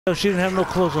No, she didn't have no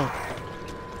clothes on.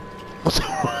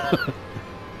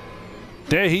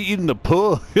 Dang, he eating the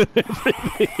pug.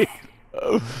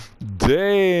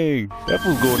 Dang, that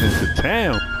fool's going into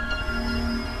town.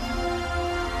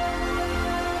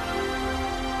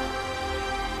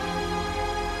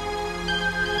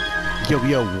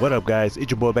 Yo, what up guys? It's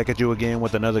your boy back at you again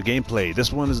with another gameplay.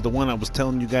 This one is the one I was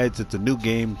telling you guys, it's a new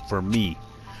game for me.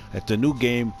 It's a new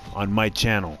game on my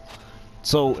channel.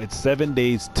 So it's 7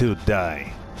 days to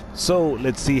die. So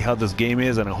let's see how this game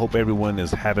is, and I hope everyone is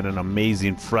having an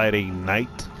amazing Friday night.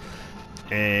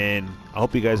 And I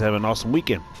hope you guys have an awesome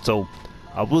weekend. So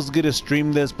I was gonna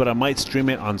stream this, but I might stream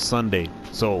it on Sunday.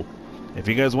 So if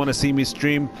you guys want to see me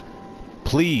stream,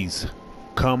 please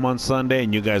come on Sunday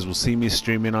and you guys will see me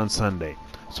streaming on Sunday.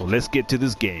 So let's get to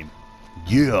this game.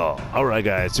 Yeah. Alright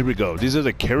guys, here we go. These are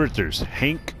the characters: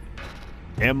 Hank,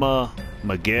 Emma,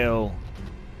 Miguel,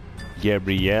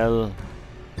 Gabrielle,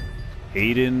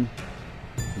 Aiden,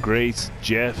 Grace,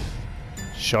 Jeff,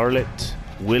 Charlotte,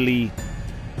 Willie,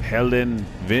 Helen,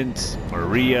 Vince,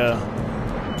 Maria,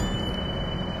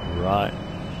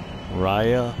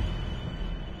 Raya,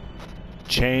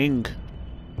 Chang,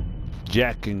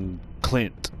 Jack, and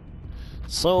Clint.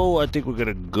 So I think we're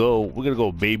gonna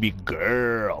go baby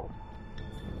girl.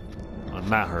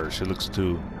 Not her, she looks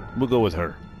too, we'll go with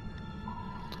her.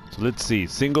 So let's see,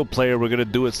 single player, we're gonna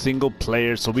do it single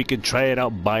player so we can try it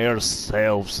out by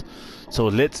ourselves. So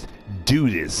let's do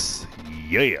this.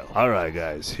 Yeah. Alright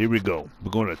guys, here we go.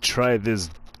 We're gonna try this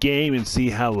game and see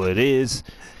how it is.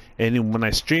 And then when I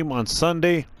stream on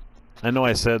Sunday, I know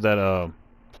I said that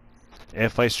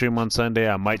if I stream on Sunday,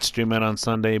 I might stream it on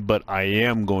Sunday, but I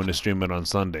am going to stream it on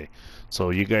Sunday.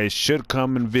 So you guys should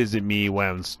come and visit me when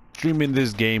I'm streaming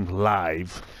this game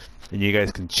live. And you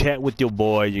guys can chat with your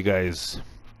boy. You guys,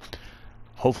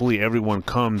 hopefully everyone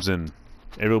comes, and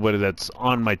everybody that's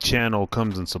on my channel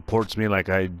comes and supports me like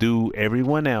I do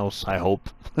everyone else, I hope.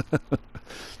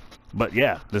 But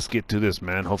yeah, let's get to this,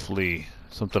 man. Hopefully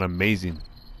something amazing.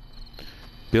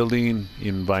 Building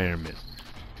environment.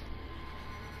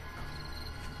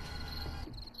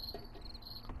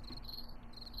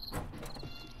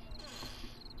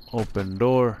 Open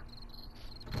door.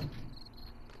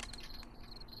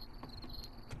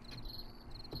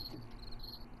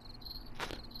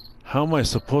 How am I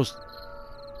supposed to...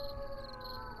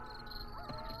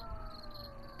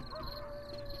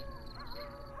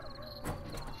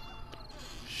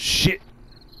 Shit!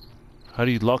 How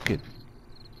do you lock it?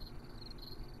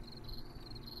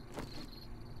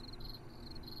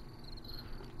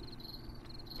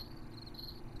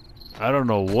 I don't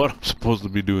know what I'm supposed to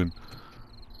be doing.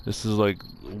 This is like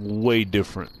way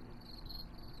different.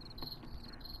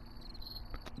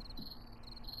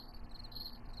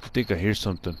 I think I hear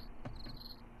something.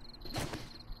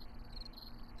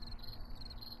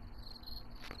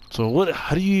 So what,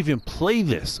 how do you even play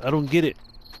this? I don't get it.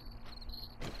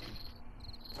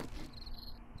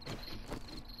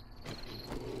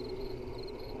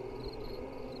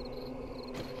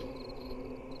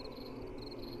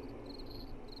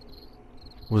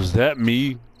 Was that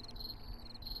me?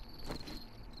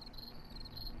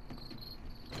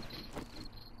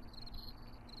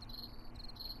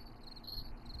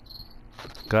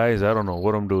 Guys, I don't know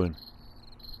what I'm doing.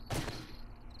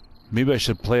 Maybe I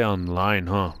should play online,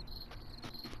 huh?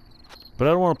 But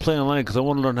I don't want to play online because I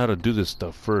want to learn how to do this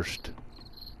stuff first.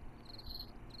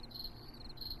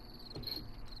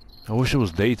 I wish it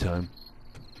was daytime.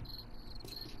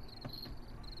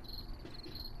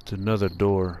 It's another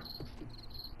door.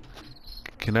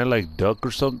 Can I like duck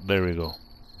or something? There we go.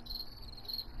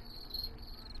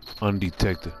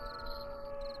 Undetected.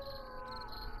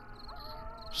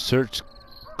 Search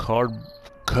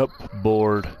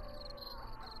cupboard.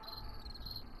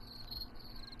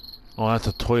 Oh, that's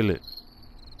a toilet.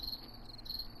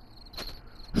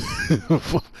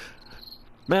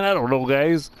 Man, I don't know,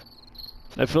 guys.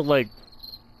 I feel like...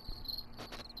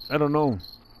 I don't know.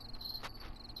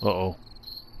 Uh-oh.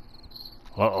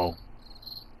 Uh-oh.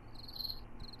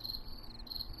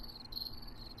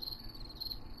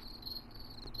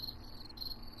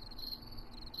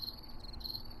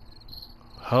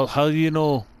 How do you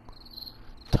know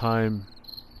time?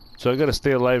 So I gotta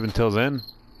stay alive until then?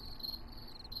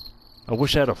 I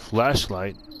wish I had a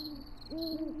flashlight.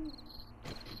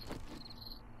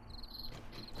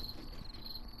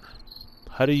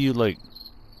 How do you like...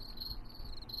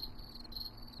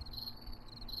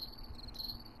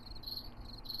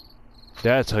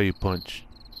 That's how you punch.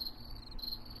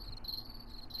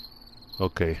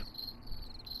 Okay.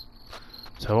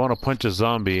 So I want to punch a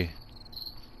zombie.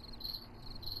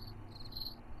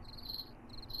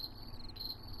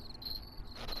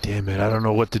 Damn it, I don't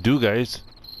know what to do, guys.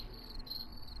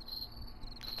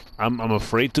 I'm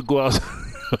afraid to go out.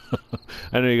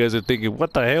 I know you guys are thinking,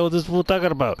 what the hell is this fool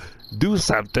talking about? Do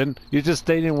something. You're just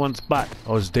staying in one spot.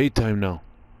 Oh, it's daytime now.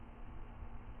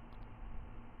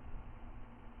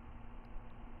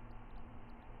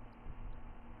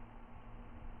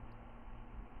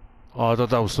 Oh, I thought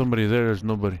that was somebody there. There's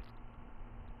nobody.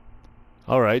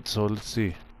 Alright, so let's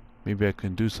see. Maybe I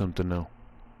can do something now.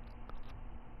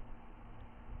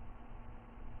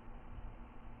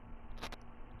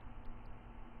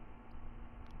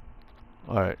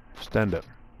 Alright, stand up.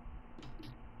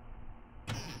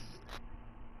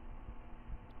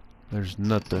 There's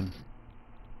nothing.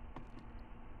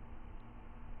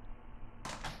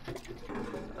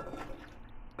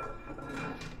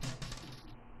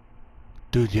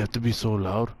 Dude, you have to be so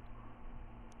loud.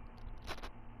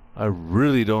 I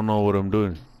really don't know what I'm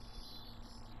doing.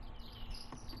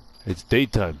 It's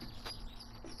daytime.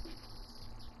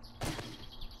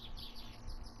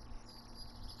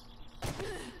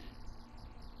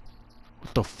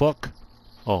 What the fuck?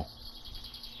 Oh.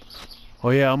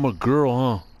 Oh yeah, I'm a girl,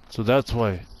 huh? So that's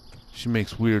why she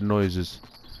makes weird noises.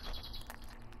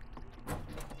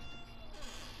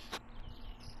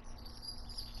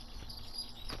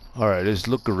 Alright, let's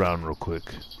look around real quick.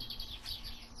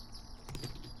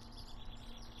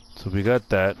 So we got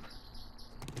that.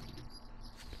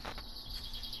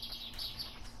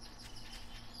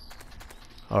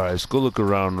 Alright, let's go look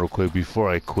around real quick before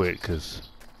I quit, because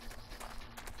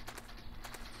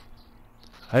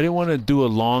I didn't want to do a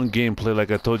long gameplay like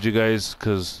I told you guys,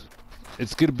 because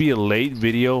it's going to be a late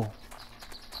video.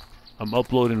 I'm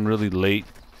uploading really late.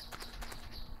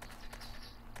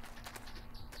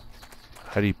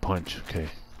 How do you punch? Okay.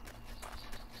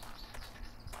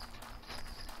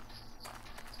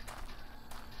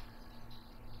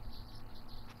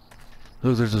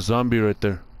 Look, there's a zombie right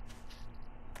there.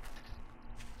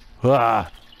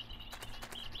 Ah!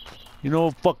 You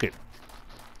know, fuck it.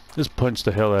 Just punch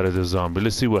the hell out of this zombie.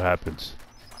 Let's see what happens.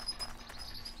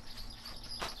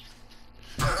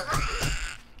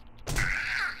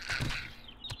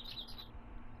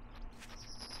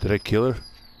 Did I kill her?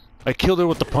 I killed her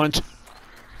with the punch.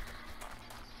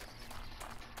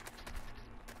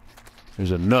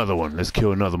 There's another one. Let's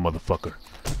kill another motherfucker.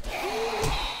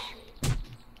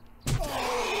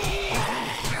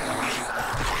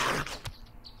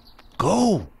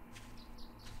 Go!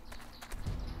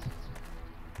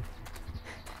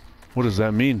 What does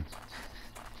that mean?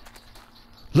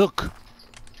 Look!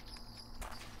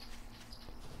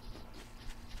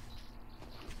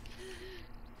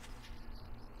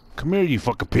 Come here, you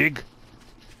fucking pig!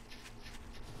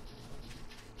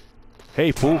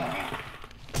 Hey, fool!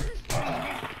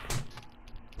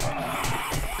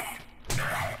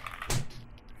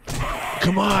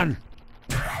 Come on!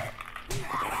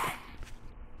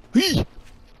 Hee!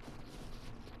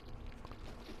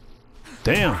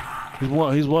 Damn!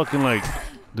 He's walking like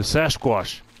the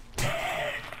Sasquatch.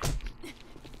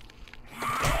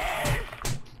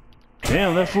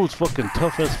 Damn, that fool's fucking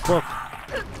tough as fuck.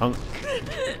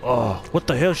 Oh, what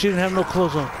the hell? She didn't have no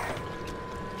clothes on.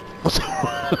 What's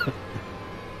the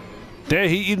Damn,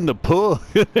 he eating the pug.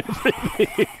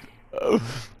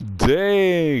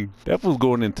 Dang, that fool's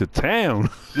going into town.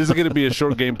 This is gonna be a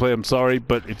short gameplay, I'm sorry,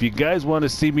 but if you guys want to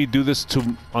see me do this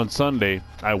on Sunday,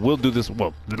 I will do this.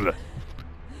 Well,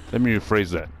 let me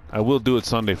rephrase that. I will do it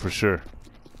Sunday for sure.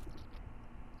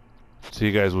 So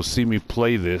you guys will see me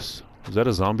play this. Is that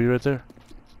a zombie right there?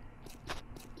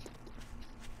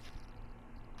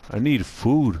 I need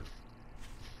food.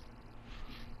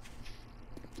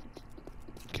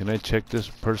 Can I check this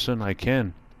person? I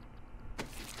can.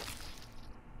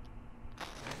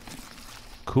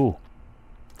 Cool.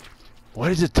 Why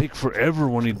does it take forever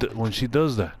when she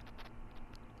does that?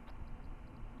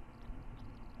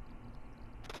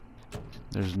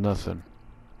 There's nothing.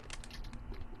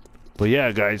 But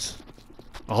yeah, guys,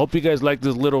 I hope you guys like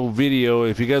this little video.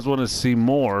 If you guys want to see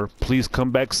more, please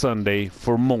come back Sunday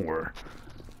for more.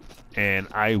 And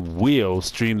I will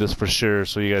stream this for sure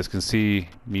so you guys can see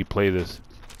me play this.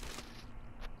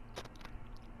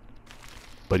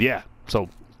 But yeah, so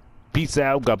peace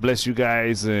out. God bless you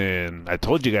guys. And I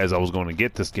told you guys I was going to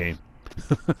get this game.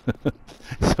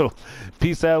 So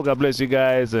peace out. God bless you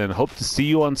guys. And hope to see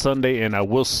you on Sunday. And I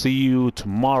will see you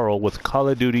tomorrow with Call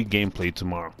of Duty gameplay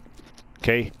tomorrow.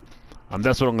 Okay?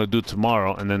 That's what I'm going to do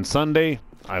tomorrow. And then Sunday,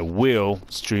 I will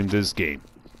stream this game.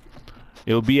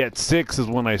 It'll be at 6 is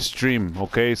when I stream.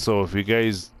 Okay? So if you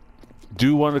guys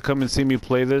do want to come and see me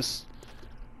play this,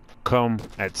 come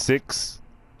at 6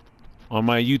 on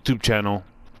my YouTube channel.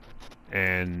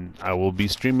 And I will be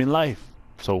streaming live.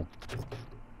 So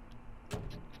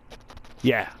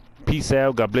Yeah, peace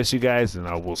out. God bless you guys, and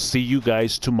I will see you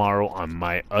guys tomorrow on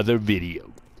my other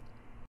video.